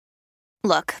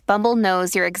Look, Bumble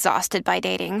knows you're exhausted by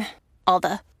dating. All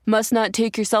the must not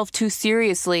take yourself too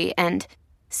seriously and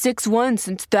 6'1"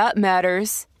 since that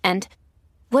matters. And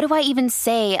what do I even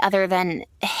say other than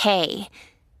hey?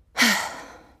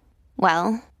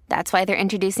 Well, that's why they're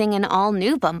introducing an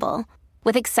all-new Bumble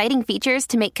with exciting features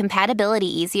to make compatibility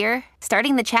easier,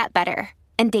 starting the chat better,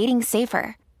 and dating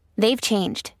safer. They've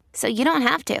changed, so you don't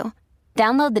have to.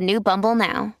 Download the new Bumble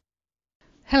now.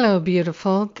 Hello,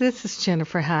 beautiful. This is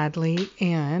Jennifer Hadley,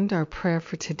 and our prayer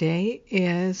for today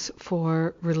is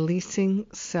for releasing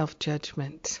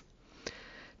self-judgment.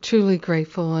 Truly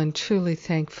grateful and truly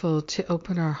thankful to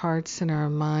open our hearts and our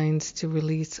minds to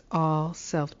release all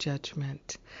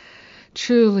self-judgment.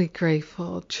 Truly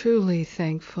grateful, truly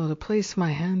thankful to place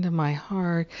my hand on my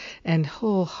heart and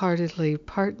wholeheartedly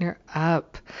partner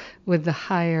up with the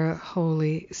higher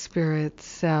Holy Spirit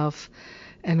self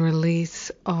and release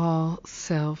all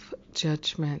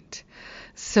self-judgment.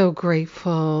 So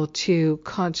grateful to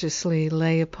consciously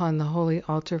lay upon the holy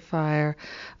altar fire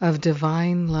of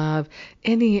divine love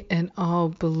any and all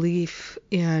belief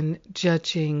in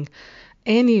judging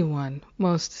anyone,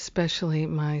 most especially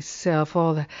myself,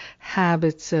 all the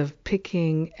habits of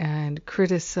picking and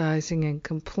criticizing and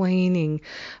complaining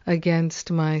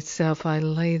against myself, I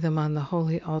lay them on the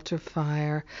holy altar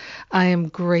fire. I am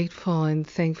grateful and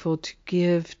thankful to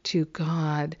give to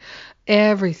God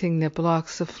everything that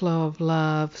blocks the flow of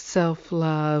love,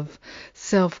 self-love,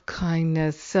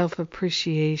 self-kindness,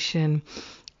 self-appreciation.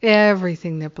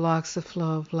 Everything that blocks the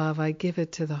flow of love, I give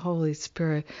it to the Holy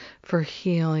Spirit for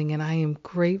healing, and I am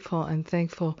grateful and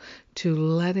thankful to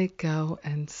let it go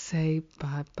and say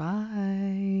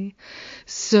bye-bye.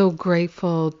 So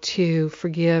grateful to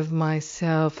forgive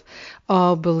myself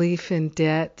all belief in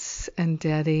debts and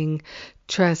debting,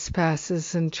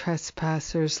 trespasses and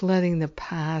trespassers, letting the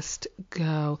past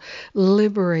go,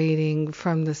 liberating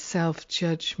from the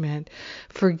self-judgment,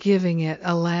 forgiving it,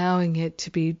 allowing it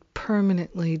to be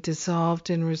permanently dissolved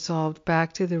and resolved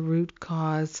back to the root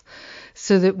cause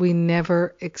so that we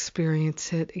never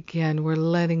experience it again. We're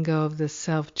letting go of the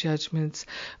self-judgments.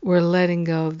 We're letting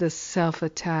go of the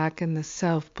self-attack and the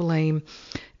self-blame,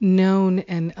 known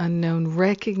and unknown,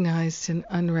 recognized and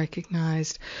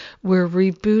unrecognized. We're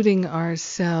rebooting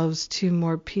ourselves to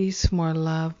more peace, more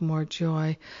love, more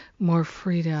joy, more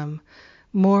freedom,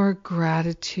 more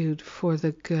gratitude for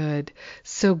the good.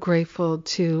 So grateful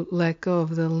to let go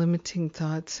of the limiting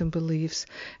thoughts and beliefs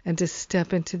and to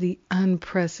step into the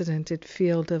unprecedented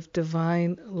field of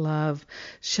divine love,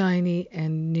 shiny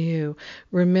and new,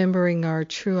 remembering our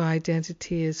true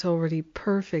identity is already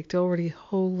perfect, already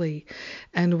holy,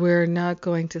 and we're not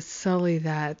going to sully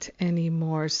that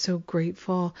anymore. So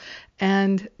grateful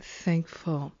and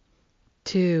thankful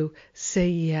to say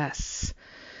yes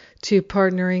to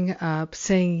partnering up,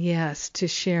 saying yes to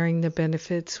sharing the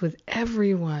benefits with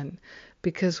everyone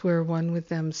because we're one with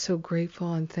them. So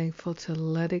grateful and thankful to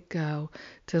let it go,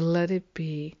 to let it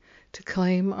be, to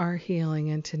claim our healing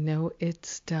and to know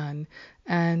it's done.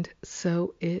 And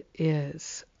so it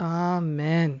is.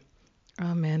 Amen.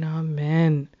 Amen.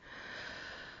 Amen.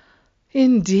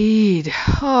 Indeed.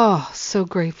 Oh, so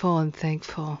grateful and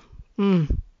thankful.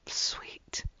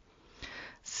 Sweet.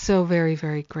 So very,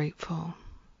 very grateful.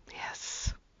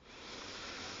 Yes.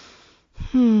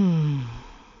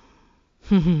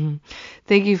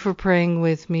 Thank you for praying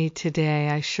with me today.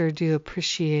 I sure do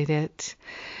appreciate it.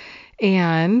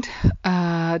 And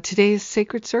today is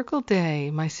Sacred Circle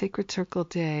Day, my Sacred Circle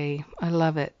Day. I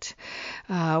love it.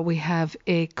 We have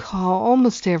a call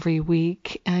almost every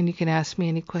week, and you can ask me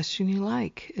any question you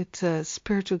like. It's a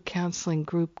spiritual counseling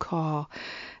group call,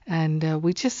 and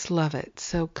we just love it.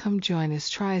 So come join us.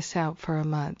 Try us out for a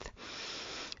month.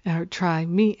 Or try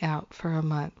me out for a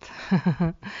month.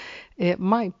 It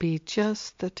might be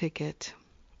just the ticket.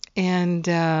 And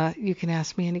you can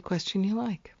ask me any question you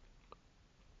like.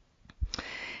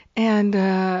 And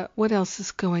what else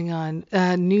is going on?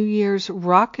 New Year's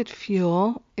Rocket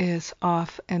Fuel is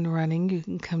off and running. You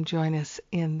can come join us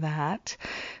in that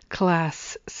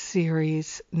class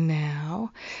series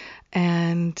now.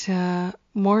 And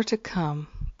more to come.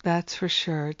 That's for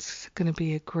sure. It's going to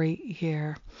be a great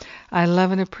year. I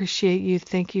love and appreciate you.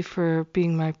 Thank you for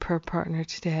being my prayer partner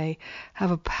today. Have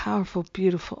a powerful,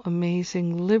 beautiful,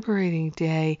 amazing, liberating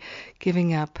day,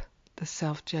 giving up the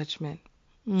self-judgment.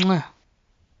 Mwah.